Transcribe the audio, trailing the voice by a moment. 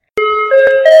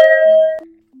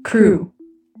Crew,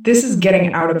 this is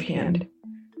getting out of hand.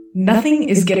 Nothing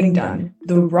is getting done,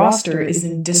 the roster is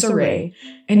in disarray,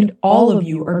 and all of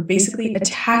you are basically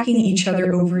attacking each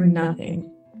other over nothing.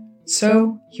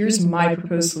 So, here's my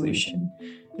proposed solution.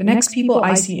 The next people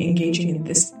I see engaging in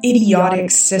this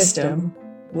idiotic system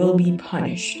will be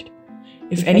punished.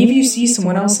 If any of you see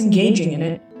someone else engaging in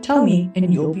it, tell me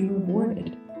and you'll be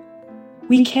rewarded.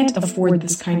 We can't afford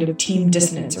this kind of team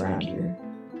dissonance around here.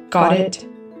 Got it?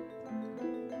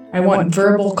 I want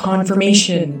verbal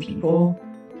confirmation, people.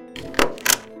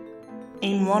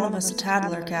 Ain't one of us a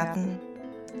tattler, Captain.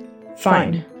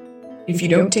 Fine. If you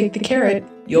don't take the carrot,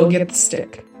 you'll get the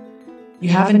stick. You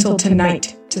have until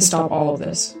tonight to stop all of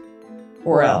this.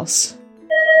 Or else.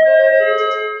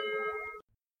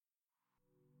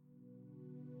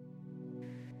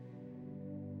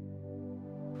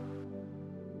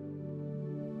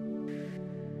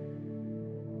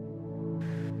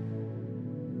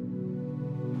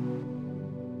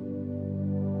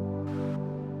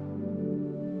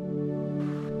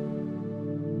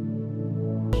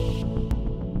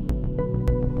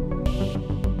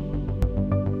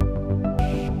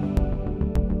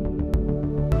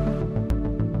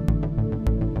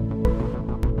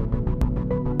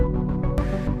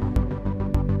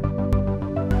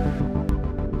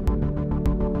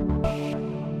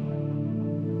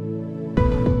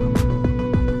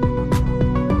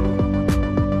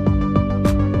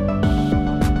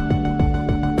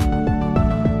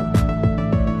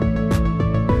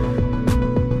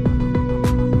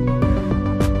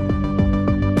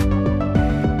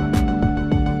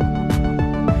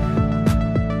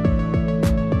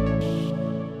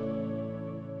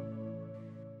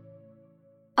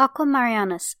 Aqua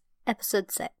Marianus,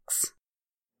 Episode 6.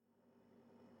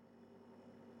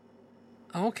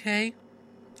 Okay.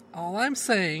 All I'm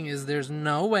saying is there's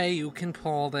no way you can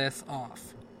pull this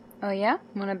off. Oh yeah?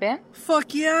 Wanna bet?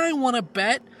 Fuck yeah, I wanna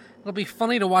bet. It'll be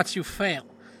funny to watch you fail.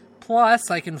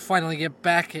 Plus, I can finally get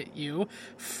back at you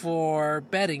for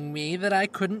betting me that I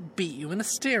couldn't beat you in a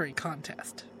staring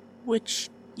contest. Which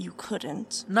you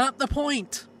couldn't. Not the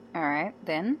point. Alright,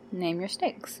 then, name your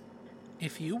stakes.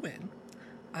 If you win,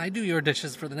 I do your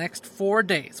dishes for the next 4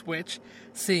 days, which,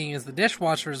 seeing as the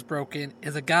dishwasher is broken,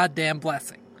 is a goddamn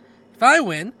blessing. If I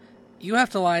win, you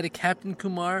have to lie to Captain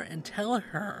Kumar and tell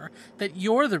her that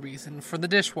you're the reason for the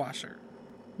dishwasher.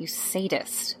 You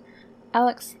sadist.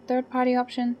 Alex, third-party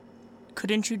option?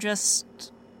 Couldn't you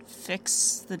just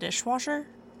fix the dishwasher?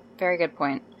 Very good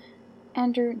point.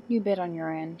 Andrew, you bid on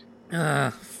your end.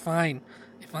 Fine.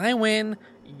 If I win,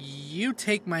 you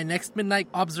take my next midnight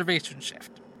observation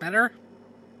shift. Better?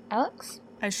 Alex?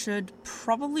 I should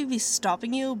probably be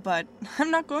stopping you, but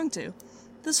I'm not going to.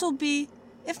 This will be,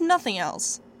 if nothing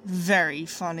else, very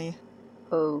funny.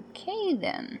 Okay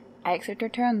then. I accept your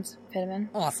terms, Fitterman.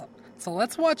 Awesome. So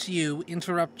let's watch you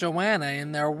interrupt Joanna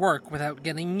in their work without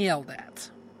getting yelled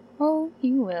at. Oh,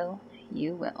 you will.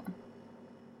 You will.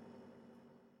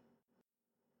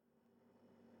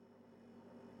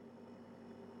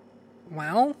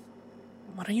 Well,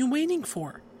 what are you waiting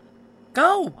for?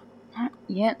 Go! Not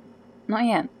yet. Not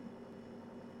yet.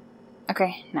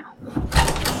 Okay, now.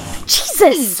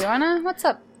 Jesus! Hey, Joanna, what's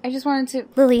up? I just wanted to...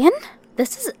 Lillian,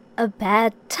 this is a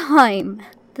bad time.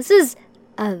 This is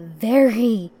a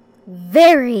very,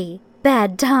 very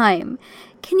bad time.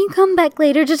 Can you come back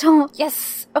later to talk?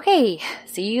 Yes! Okay.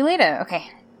 See you later. Okay.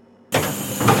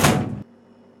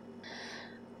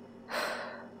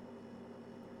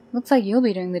 Looks like you'll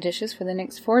be doing the dishes for the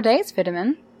next 4 days,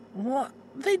 Fitterman. What?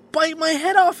 They'd bite my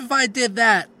head off if I did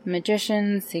that.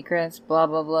 Magicians, secrets, blah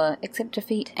blah blah. Accept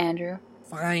defeat, Andrew.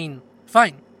 Fine.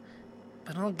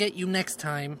 But I'll get you next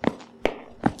time.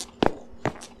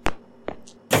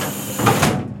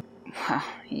 Wow,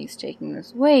 he's taking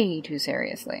this way too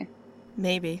seriously.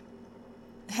 Maybe.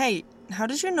 Hey, how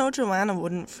did you know Joanna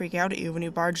wouldn't freak out at you when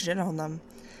you barged in on them?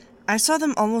 I saw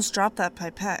them almost drop that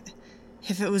pipette.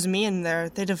 If it was me in there,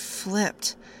 they'd have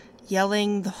flipped,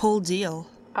 yelling the whole deal.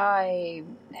 I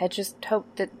had just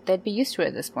hoped that they'd be used to it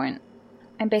at this point.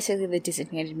 I'm basically the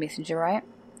designated messenger, right?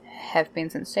 Have been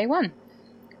since day one.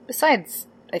 Besides,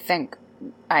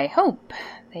 I hope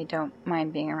they don't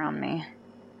mind being around me.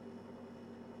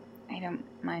 I don't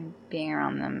mind being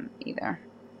around them either.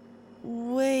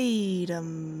 Wait a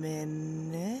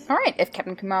minute. Alright, if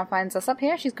Captain Kumar finds us up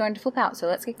here, she's going to flip out, so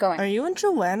let's get going. Are you and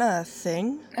Joanna a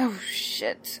thing? Oh,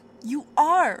 shit. You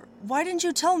are! Why didn't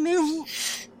you tell me?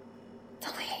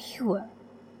 Only you.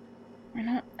 We're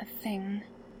not a thing.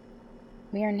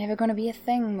 We are never going to be a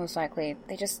thing, most likely.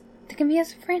 They can be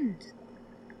as a friend.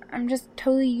 I'm just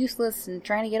totally useless and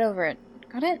trying to get over it.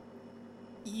 Got it?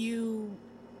 You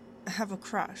have a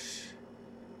crush.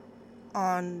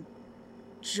 on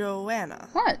Joanna.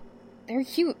 What? They're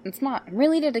cute and smart and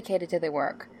really dedicated to their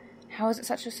work. How is it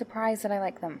such a surprise that I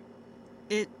like them?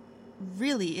 It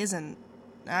really isn't,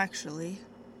 actually.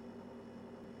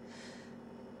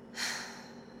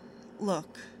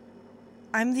 Look,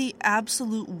 I'm the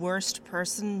absolute worst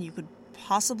person you could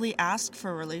possibly ask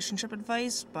for relationship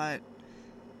advice, but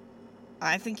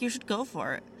I think you should go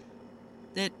for it.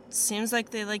 It seems like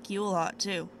they like you a lot,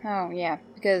 too. Oh, yeah,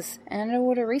 because an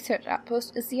underwater research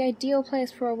outpost is the ideal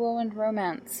place for a whirlwind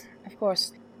romance. Of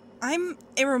course. I'm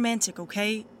a romantic,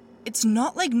 okay? It's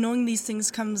not like knowing these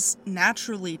things comes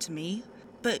naturally to me,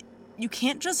 but you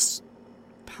can't just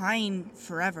pine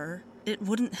forever. It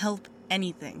wouldn't help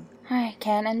anything. I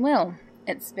can and will.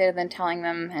 It's better than telling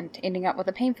them and ending up with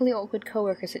a painfully awkward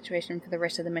coworker situation for the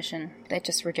rest of the mission. They'd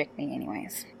just reject me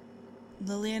anyways.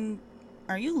 Lillian,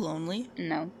 are you lonely?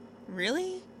 No.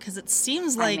 Really? Because it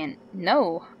seems like...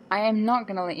 no. I am not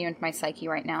going to let you into my psyche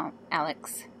right now,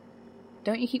 Alex.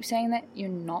 Don't you keep saying that you're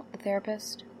not the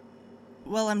therapist?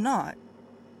 Well, I'm not.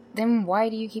 Then why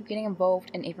do you keep getting involved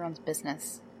in everyone's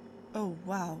business? Oh,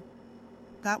 wow.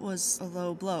 That was a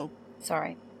low blow.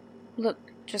 Sorry. Look,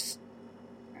 just...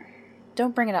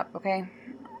 don't bring it up, okay?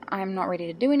 I'm not ready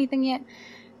to do anything yet,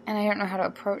 and I don't know how to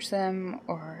approach them,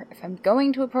 or if I'm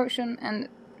going to approach them, and...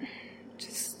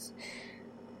 just...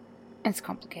 it's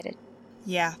complicated.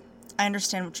 Yeah, I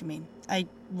understand what you mean. I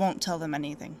won't tell them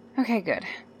anything. Okay, good.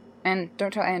 And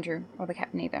don't tell Andrew, or the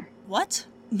captain either. What?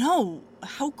 No!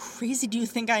 How crazy do you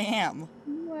think I am?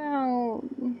 Well...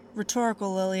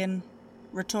 Rhetorical, Lillian.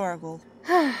 Rhetorical.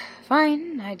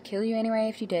 Fine, I'd kill you anyway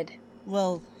if you did.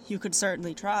 Well, you could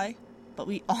certainly try. But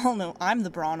we all know I'm the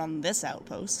brawn on this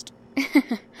outpost.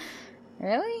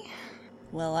 Really?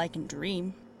 Well, I can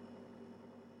dream.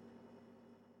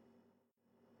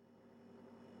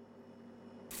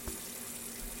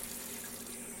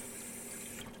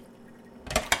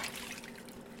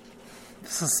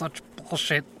 This is such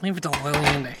bullshit. Leave it to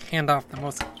Lillian to hand off the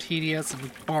most tedious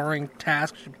and boring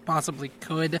task she possibly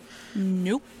could.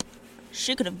 Nope.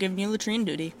 She could have given you latrine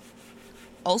duty.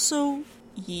 Also,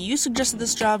 you suggested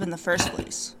this job in the first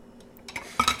place.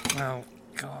 Oh,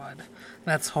 God.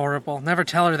 That's horrible. Never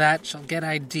tell her that. She'll get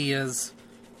ideas.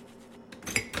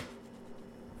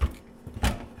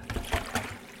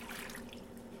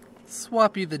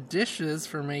 Swap you the dishes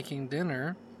for making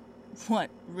dinner. What,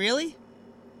 really?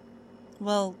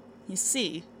 Well, you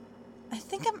see, I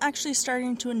think I'm actually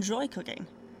starting to enjoy cooking.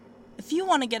 If you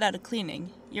want to get out of cleaning,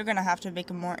 you're gonna have to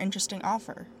make a more interesting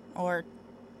offer. Or...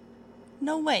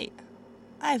 no, wait.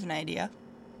 I have an idea.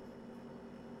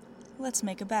 Let's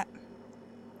make a bet.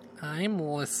 I'm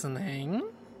listening.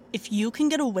 If you can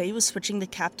get away with switching the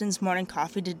captain's morning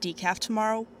coffee to decaf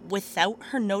tomorrow without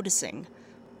her noticing,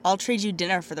 I'll trade you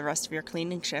dinner for the rest of your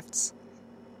cleaning shifts.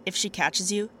 If she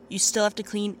catches you, you still have to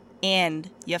clean and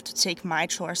you have to take my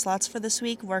chore slots for this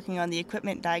week working on the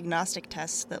equipment diagnostic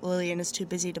tests that Lillian is too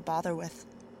busy to bother with.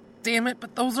 Damn it,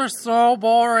 but those are so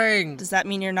boring. Does that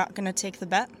mean you're not going to take the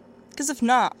bet? Because if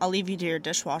not, I'll leave you to your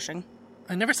dishwashing.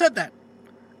 I never said that.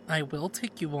 I will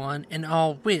take you on and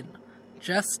I'll win.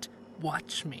 Just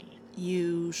watch me.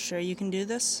 You sure you can do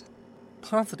this?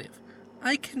 Positive.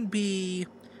 I can be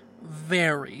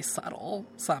very subtle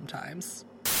sometimes.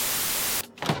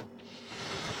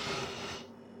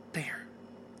 There.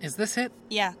 Is this it?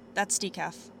 Yeah, that's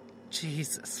decaf.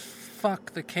 Jesus,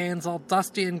 fuck, the can's all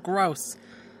dusty and gross.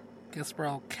 Guess we're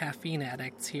all caffeine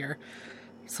addicts here.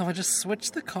 So I just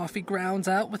switch the coffee grounds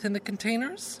out within the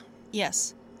containers?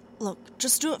 Yes. Look,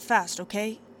 just do it fast,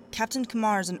 okay? Captain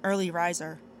Kumar is an early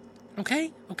riser.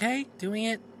 Okay, doing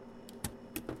it.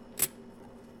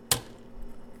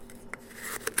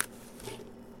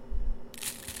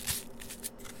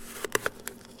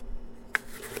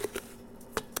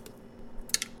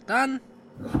 Done.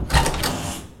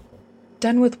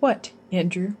 Done with what,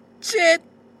 Andrew? Shit!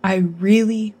 I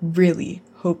really, really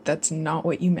hope that's not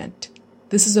what you meant.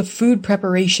 This is a food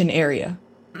preparation area.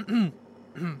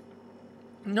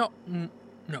 No,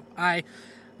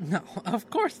 of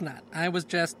course not. I was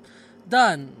just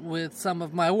done with some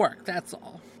of my work, that's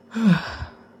all.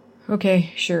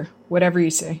 Okay, sure. Whatever you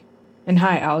say. And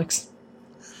hi, Alex.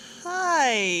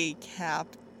 Hi,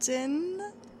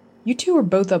 Captain. You two are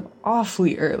both up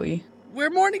awfully early. We're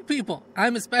morning people.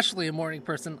 I'm especially a morning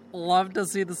person. Love to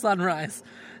see the sunrise.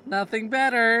 Nothing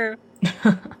better.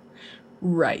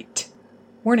 Right.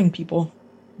 Morning people.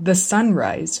 The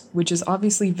sunrise, which is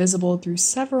obviously visible through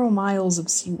several miles of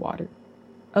seawater.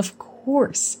 Of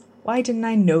course. Why didn't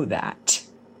I know that?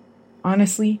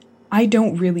 Honestly, I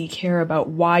don't really care about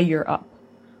why you're up.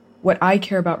 What I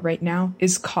care about right now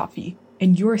is coffee,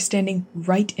 and you're standing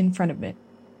right in front of it.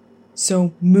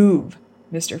 So move,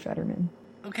 Mr. Fetterman.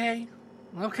 Okay.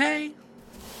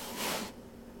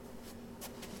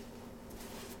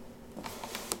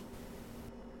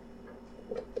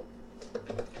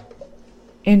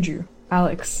 Andrew,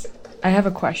 Alex, I have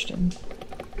a question.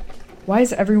 Why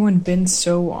has everyone been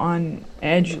so on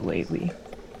edge lately?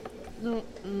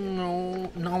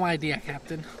 No idea,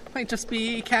 Captain. Might just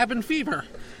be cabin fever.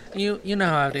 You know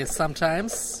how it is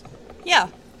sometimes. Yeah.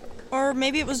 Or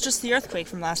maybe it was just the earthquake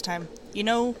from last time. You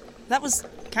know, that was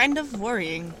kind of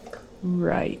worrying.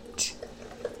 Right.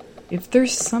 If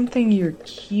there's something you're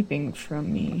keeping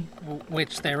from me...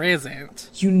 Which there isn't.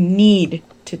 You need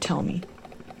to tell me.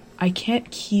 I can't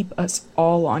keep us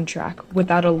all on track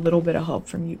without a little bit of help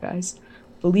from you guys.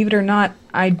 Believe it or not,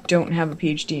 I don't have a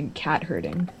PhD in cat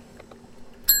herding.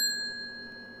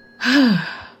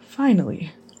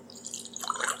 Finally.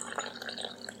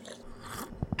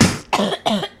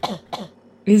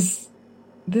 Is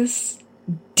this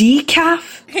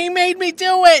decaf? He made me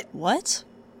do it! What?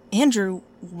 Andrew,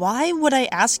 why would I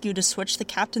ask you to switch the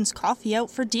captain's coffee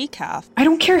out for decaf? I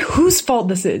don't care whose fault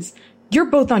this is. You're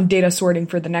both on data sorting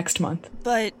for the next month.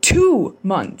 But... 2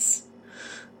 months.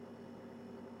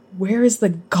 Where is the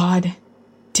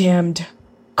goddamned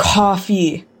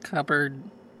coffee? Cupboard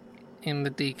in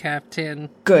the decaf tin.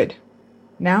 Good.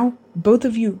 Now, both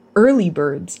of you early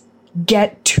birds,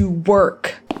 get to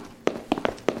work.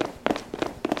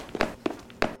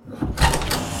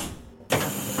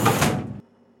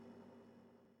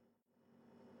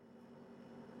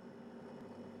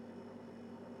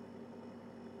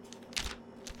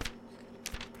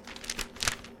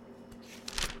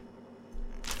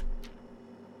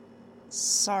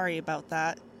 Sorry about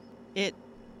that. It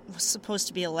was supposed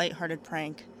to be a lighthearted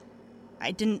prank.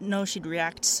 I didn't know she'd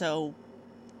react so...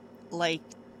 like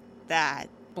that.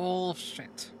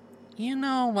 Bullshit. You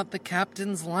know what the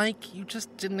captain's like. You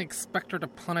just didn't expect her to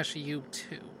punish you,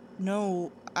 too.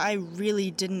 No, I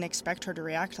really didn't expect her to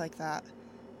react like that.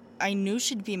 I knew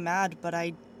she'd be mad, but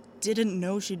I didn't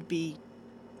know she'd be...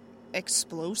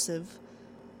 explosive.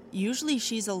 Usually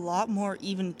she's a lot more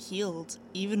even-keeled,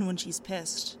 even when she's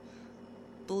pissed.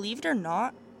 Believe it or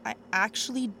not, I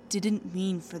actually didn't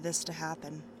mean for this to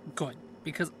happen. Good,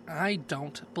 because I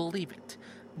don't believe it.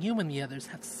 You and the others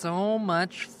have so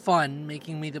much fun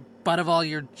making me the butt of all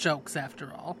your jokes,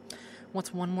 after all.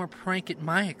 What's one more prank at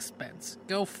my expense?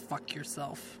 Go fuck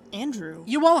yourself. Andrew.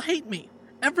 You all hate me.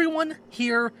 Everyone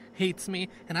here hates me,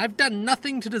 and I've done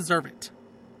nothing to deserve it.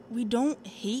 We don't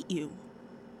hate you.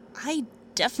 I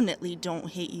definitely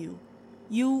don't hate you.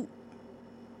 You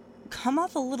come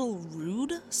off a little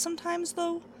rude sometimes,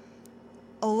 though.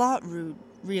 A lot rude,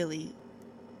 really.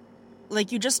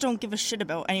 Like you just don't give a shit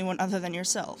about anyone other than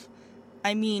yourself.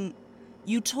 I mean,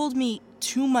 you told me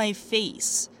to my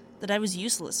face that I was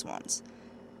useless once.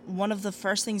 One of the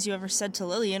first things you ever said to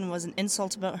Lillian was an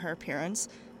insult about her appearance.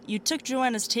 You took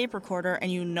Joanna's tape recorder,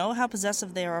 and you know how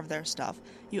possessive they are of their stuff.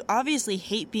 You obviously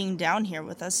hate being down here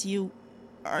with us.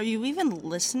 Are you even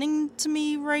listening to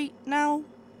me right now?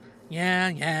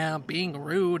 Yeah, being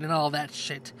rude and all that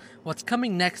shit. What's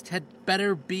coming next had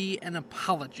better be an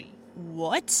apology.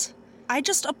 What? I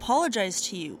just apologized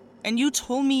to you, and you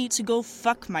told me to go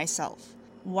fuck myself.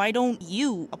 Why don't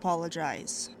you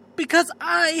apologize? Because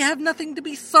I have nothing to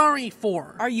be sorry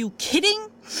for. Are you kidding?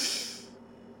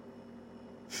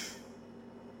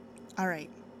 Alright.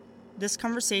 This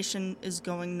conversation is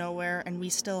going nowhere, and we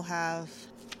still have...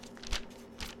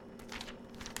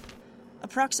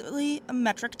 approximately a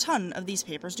metric ton of these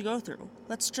papers to go through.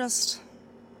 Let's just...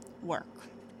 work.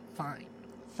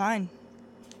 Fine.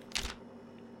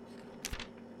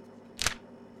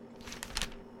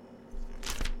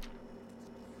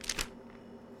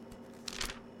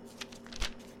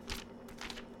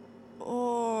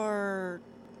 Or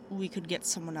we could get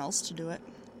someone else to do it.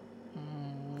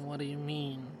 What do you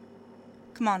mean?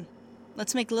 Come on,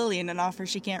 let's make Lillian an offer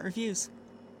she can't refuse.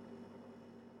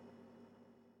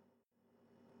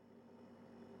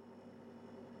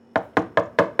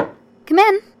 Come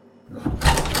in.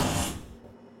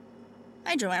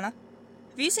 Hi, Joanna.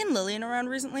 Have you seen Lillian around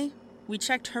recently? We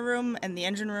checked her room and the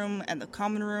engine room and the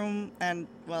common room and,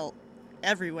 well,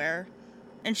 everywhere.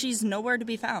 And she's nowhere to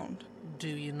be found. Do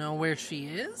you know where she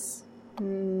is?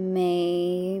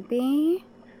 Maybe.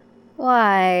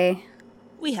 Why?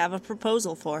 We have a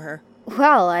proposal for her.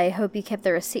 Well, I hope you kept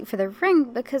the receipt for the ring,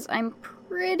 because I'm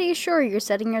pretty sure you're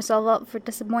setting yourself up for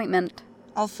disappointment.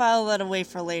 I'll file that away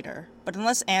for later, but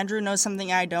unless Andrew knows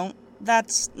something I don't,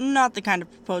 that's not the kind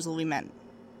of proposal we meant.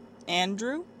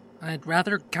 Andrew? I'd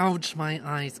rather gouge my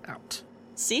eyes out.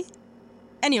 See?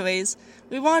 Anyways,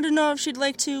 we wanted to know if she'd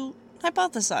like to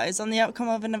hypothesize on the outcome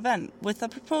of an event with a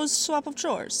proposed swap of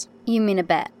chores. You mean a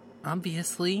bet?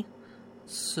 Obviously.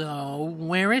 So,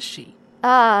 where is she?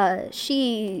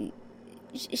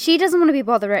 She doesn't want to be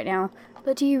bothered right now.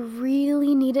 But do you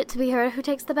really need it to be her who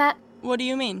takes the bet? What do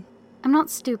you mean? I'm not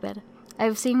stupid.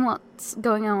 I've seen what's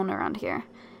going on around here.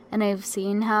 And I've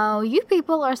seen how you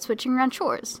people are switching around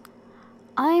chores.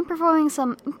 I'm performing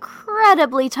some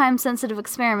incredibly time-sensitive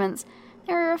experiments.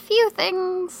 There are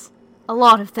a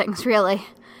lot of things really,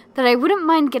 that I wouldn't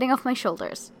mind getting off my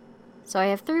shoulders. So I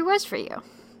have 3 words for you.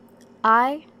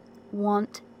 I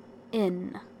want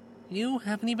in. You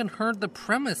haven't even heard the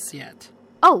premise yet.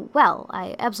 Oh, well,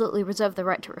 I absolutely reserve the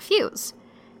right to refuse.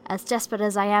 As desperate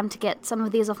as I am to get some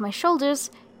of these off my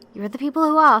shoulders, you're the people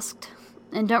who asked.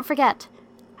 And don't forget,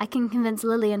 I can convince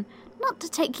Lillian not to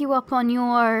take you up on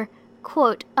your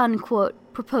quote-unquote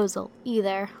proposal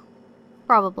either.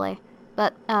 Probably.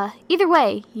 But, either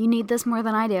way, you need this more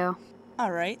than I do.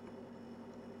 Alright.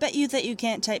 Bet you that you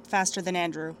can't type faster than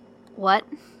Andrew. What?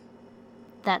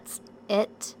 That's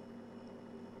it?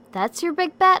 That's your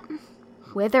big bet?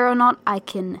 Whether or not I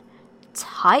can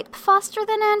type faster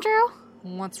than Andrew?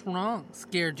 What's wrong?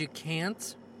 Scared you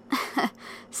can't?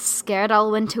 Scared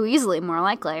I'll win too easily, more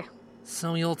likely.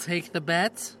 So you'll take the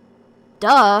bet?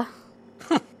 Duh.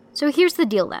 So here's the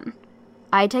deal then.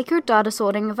 I take your data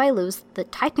sorting if I lose the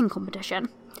typing competition.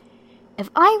 If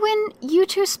I win, you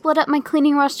two split up my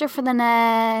cleaning roster for the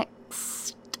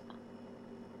next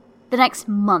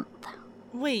month.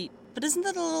 Wait, but isn't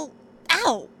that a little...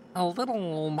 Ow! A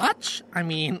little much? I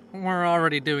mean, we're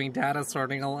already doing data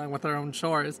sorting along with our own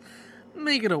chores.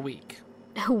 Make it a week.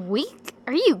 A week?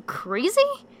 Are you crazy?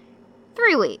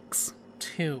 3 weeks.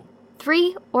 2.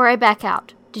 3, or I back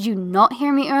out. Did you not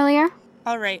hear me earlier?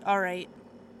 Alright.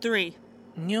 3.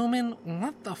 Newman,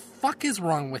 what the fuck is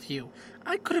wrong with you?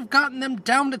 I could have gotten them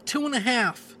down to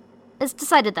 2.5. It's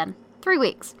decided then. 3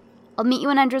 weeks. I'll meet you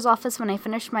in Andrew's office when I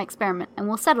finish my experiment, and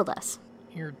we'll settle this.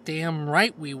 You're damn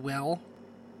right we will.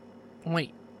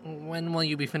 Wait, when will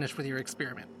you be finished with your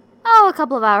experiment? Oh, a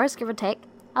couple of hours, give or take.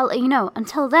 I'll let you know.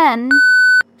 Until then...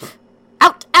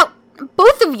 Out!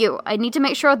 Both of you! I need to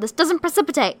make sure this doesn't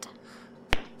precipitate.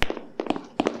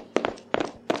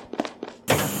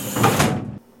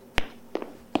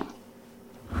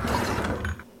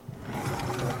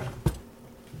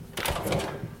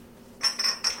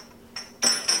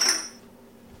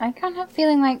 I can't help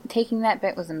feeling like taking that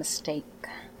bet was a mistake.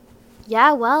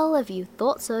 Yeah, well, if you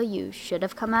thought so, you should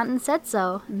have come out and said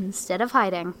so, instead of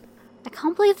hiding. I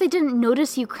can't believe they didn't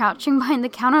notice you crouching behind the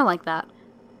counter like that.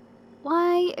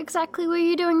 Why exactly were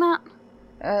you doing that?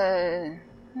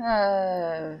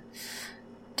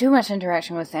 Too much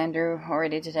interaction with Andrew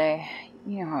already today.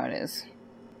 You know how it is.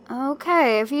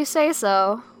 Okay, if you say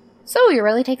so. So, you're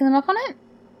really taking them up on it?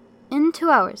 In 2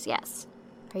 hours, yes.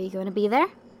 Are you going to be there?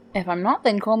 If I'm not,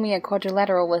 then call me a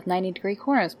quadrilateral with 90-degree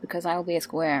corners, because I'll be a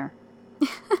square.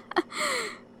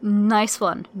 Nice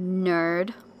one,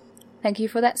 nerd. Thank you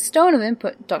for that stone of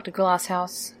input, Dr.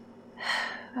 Glasshouse.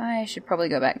 I should probably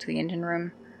go back to the engine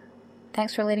room.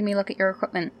 Thanks for letting me look at your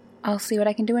equipment. I'll see what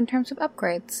I can do in terms of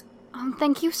upgrades.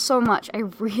 Thank you so much. I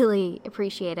really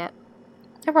appreciate it.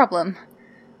 No problem.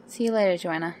 See you later,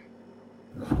 Joanna.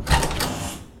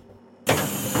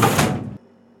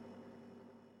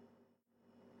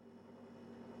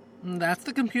 That's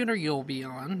the computer you'll be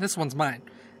on. This one's mine.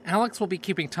 Alex will be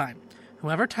keeping time.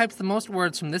 Whoever types the most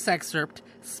words from this excerpt,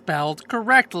 spelled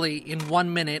correctly in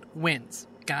 1 minute, wins.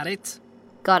 Got it?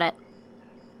 Got it.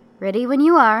 Ready when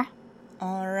you are.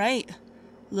 Alright.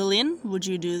 Lillian, would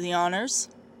you do the honors?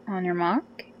 On your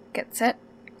mark, get set,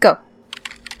 go.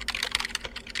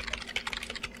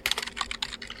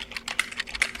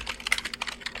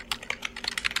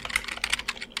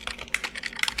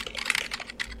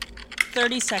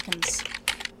 "30 seconds.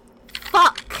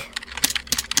 Fuck!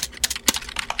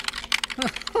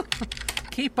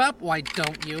 Keep up, why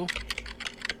don't you?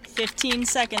 15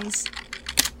 seconds.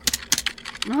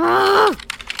 Ugh!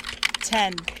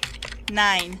 10,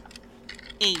 9,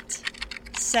 8,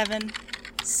 7,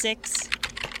 6,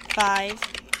 5,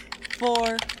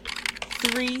 4,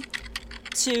 3,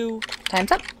 2...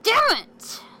 Time's up. Damn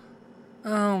it!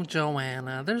 Oh,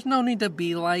 Joanna, there's no need to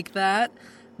be like that.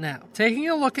 Now, taking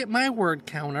a look at my word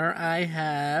counter, I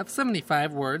have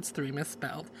 75 words, 3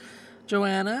 misspelled.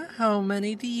 Joanna, how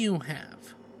many do you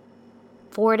have?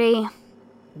 40.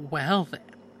 Well then,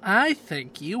 I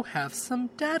think you have some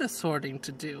data sorting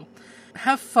to do.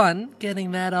 Have fun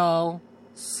getting that all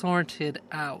sorted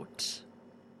out.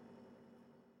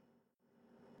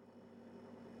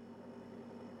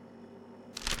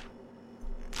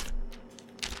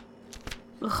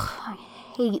 Ugh, I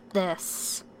hate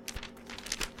this.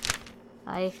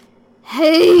 I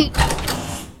hate...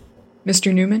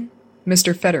 Mr. Newman?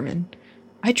 Mr. Fetterman?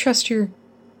 I trust your...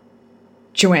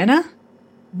 Joanna?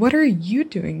 What are you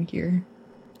doing here?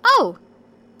 Oh!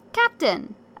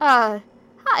 Captain! Hi.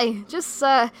 Just,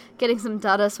 getting some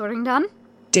data sorting done.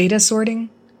 Data sorting?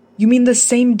 You mean the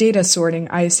same data sorting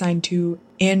I assigned to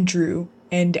Andrew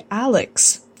and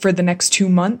Alex for the next 2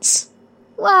 months?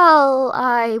 Well,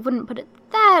 I wouldn't put it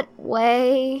that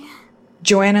way.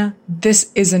 Joanna,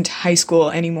 this isn't high school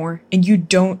anymore, and you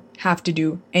don't have to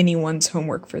do anyone's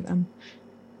homework for them.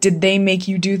 Did they make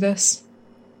you do this?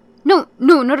 No,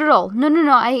 not at all.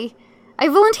 No, I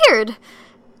volunteered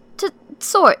to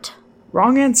sort.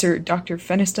 Wrong answer, Dr.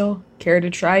 Fenistel. Care to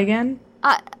try again?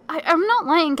 I'm not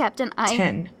lying, Captain.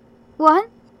 10. What?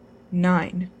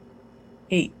 9.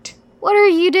 8. What are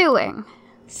you doing?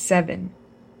 7.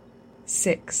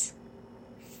 6.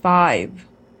 5.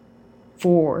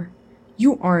 4.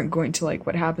 You aren't going to like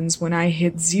what happens when I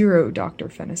hit 0, Dr.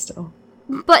 Fenistel.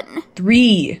 But...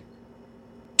 3.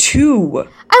 2.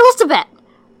 I lost a bet.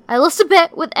 I lost a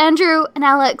bet with Andrew and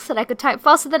Alex that I could type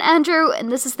faster than Andrew,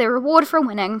 and this is their reward for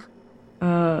winning.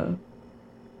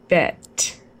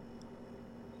 Bet.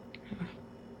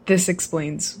 This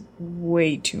explains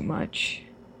way too much.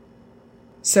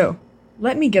 So,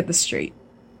 let me get this straight.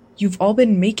 You've all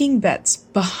been making bets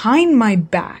behind my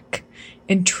back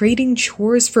and trading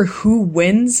chores for who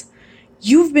wins?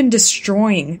 You've been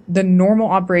destroying the normal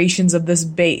operations of this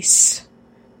base.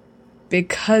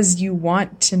 Because you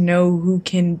want to know who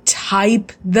can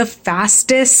type the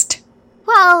fastest?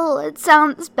 Well, it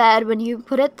sounds bad when you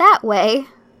put it that way.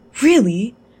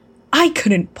 Really? I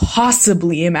couldn't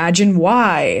possibly imagine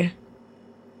why.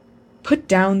 Put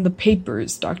down the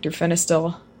papers, Dr.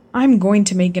 Fenistel. I'm going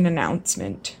to make an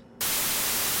announcement.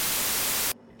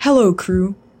 Hello,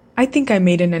 crew. I think I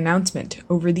made an announcement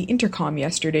over the intercom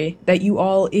yesterday that you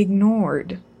all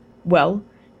ignored. Well,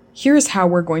 here's how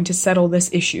we're going to settle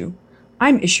this issue.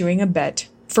 I'm issuing a bet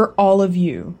for all of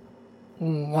you.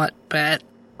 What bet?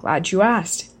 Glad you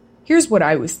asked. Here's what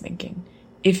I was thinking.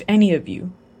 If any of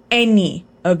you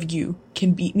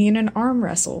can beat me in an arm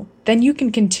wrestle, then you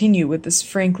can continue with this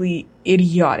frankly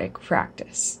idiotic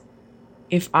practice.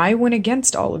 If I win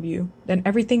against all of you, then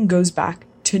everything goes back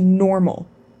to normal.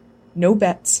 No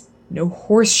bets, no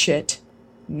horse shit,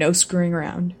 no screwing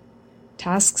around.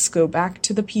 Tasks go back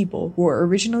to the people who were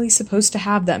originally supposed to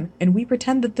have them, and we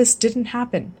pretend that this didn't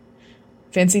happen.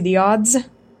 Fancy the odds?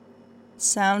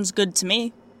 Sounds good to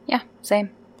me. Yeah, same.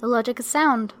 The logic is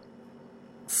sound.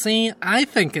 See, I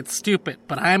think it's stupid,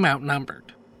 but I'm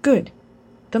outnumbered. Good.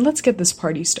 Then let's get this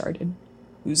party started.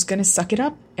 Who's gonna suck it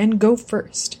up and go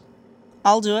first?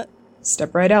 I'll do it.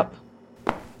 Step right up.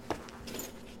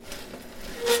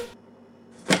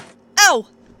 Ow!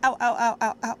 Ow, ow, ow,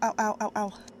 ow, ow, ow, ow, ow,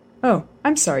 ow. Oh,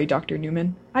 I'm sorry, Dr.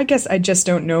 Newman. I guess I just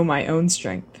don't know my own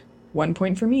strength. 1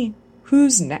 point for me.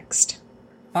 Who's next?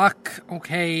 Fuck,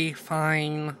 okay,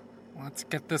 fine. Let's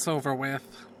get this over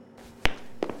with.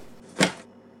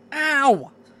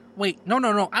 Ow! Wait,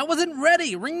 no, I wasn't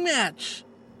ready! Ring match!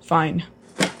 Fine.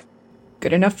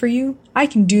 Good enough for you? I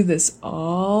can do this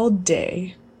all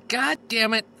day. God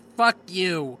damn it, fuck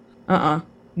you!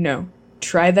 No.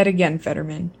 Try that again,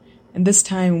 Fetterman. And this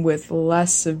time with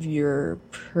less of your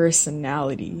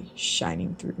personality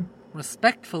shining through.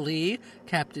 Respectfully,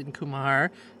 Captain Kumar,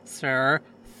 sir,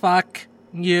 fuck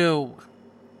you.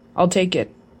 I'll take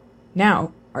it.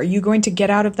 Now, are you going to get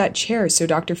out of that chair so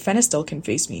Dr. Fenistel can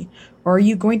face me? Or are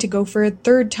you going to go for a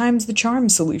 3rd times the charm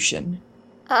solution?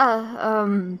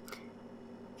 Captain,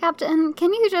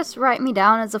 can you just write me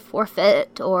down as a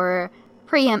forfeit or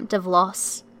preemptive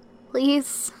loss,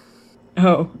 please?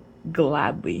 Oh,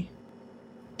 gladly.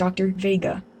 Dr.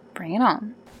 Vega. Bring it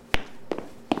on.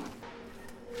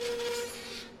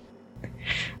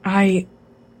 I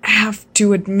have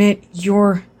to admit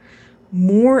you're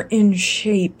more in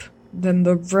shape than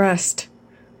the rest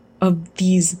of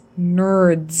these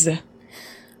nerds.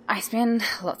 I spend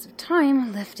lots of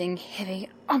time lifting heavy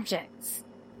objects.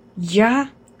 Yeah?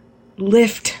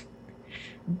 Lift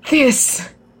this.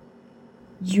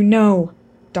 You know,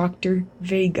 Dr.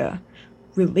 Vega,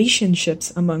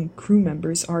 relationships among crew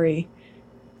members are a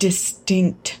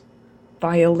distinct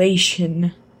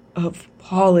violation of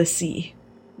policy.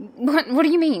 What do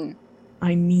you mean?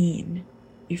 I mean,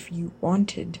 if you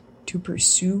wanted to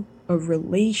pursue a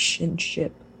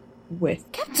relationship with...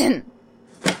 Captain!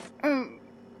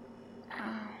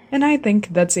 And I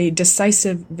think that's a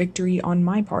decisive victory on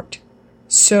my part.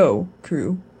 So,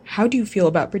 crew, how do you feel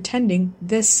about pretending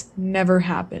this never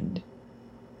happened?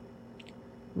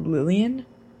 Lillian?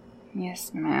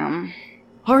 Yes, ma'am.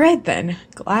 All right then.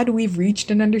 Glad we've reached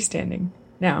an understanding.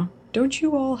 Now, don't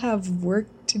you all have work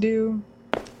to do?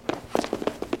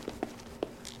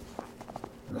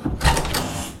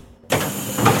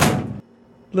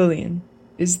 Lillian,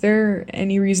 is there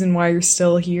any reason why you're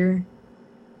still here?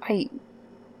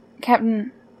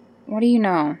 Captain, what do you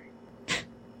know?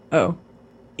 Oh,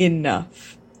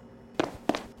 enough.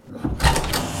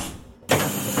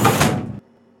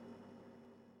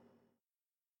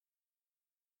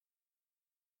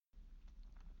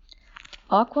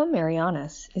 Aqua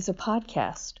Marianas is a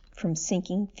podcast from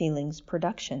Sinking Feelings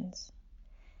Productions.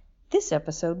 This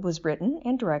episode was written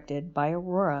and directed by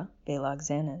Aurora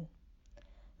Belogzanin.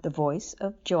 The voice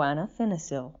of Joanna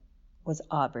Finisil was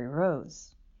Aubrey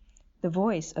Rose. The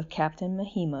voice of Captain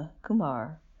Mahima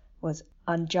Kumar was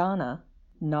Anjana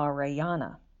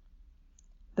Narayana.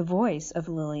 The voice of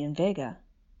Lillian Vega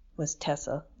was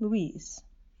Tessa Louise.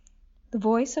 The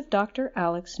voice of Dr.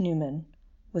 Alex Newman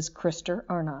was Krister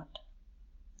Arnott.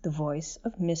 The voice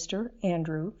of Mr.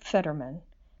 Andrew Fetterman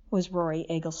was Rory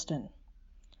Eggleston.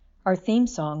 Our theme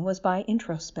song was by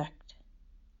Introspect.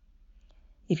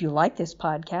 If you like this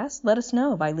podcast, let us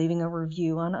know by leaving a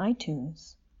review on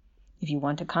iTunes. If you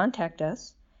want to contact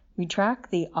us, we track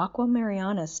the Aqua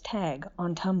Marianas tag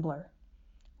on Tumblr.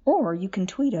 Or you can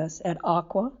tweet us at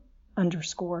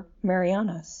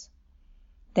aqua_Marianas.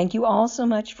 Thank you all so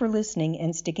much for listening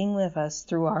and sticking with us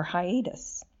through our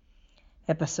hiatus.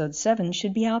 Episode 7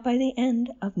 should be out by the end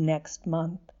of next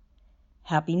month.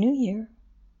 Happy New Year!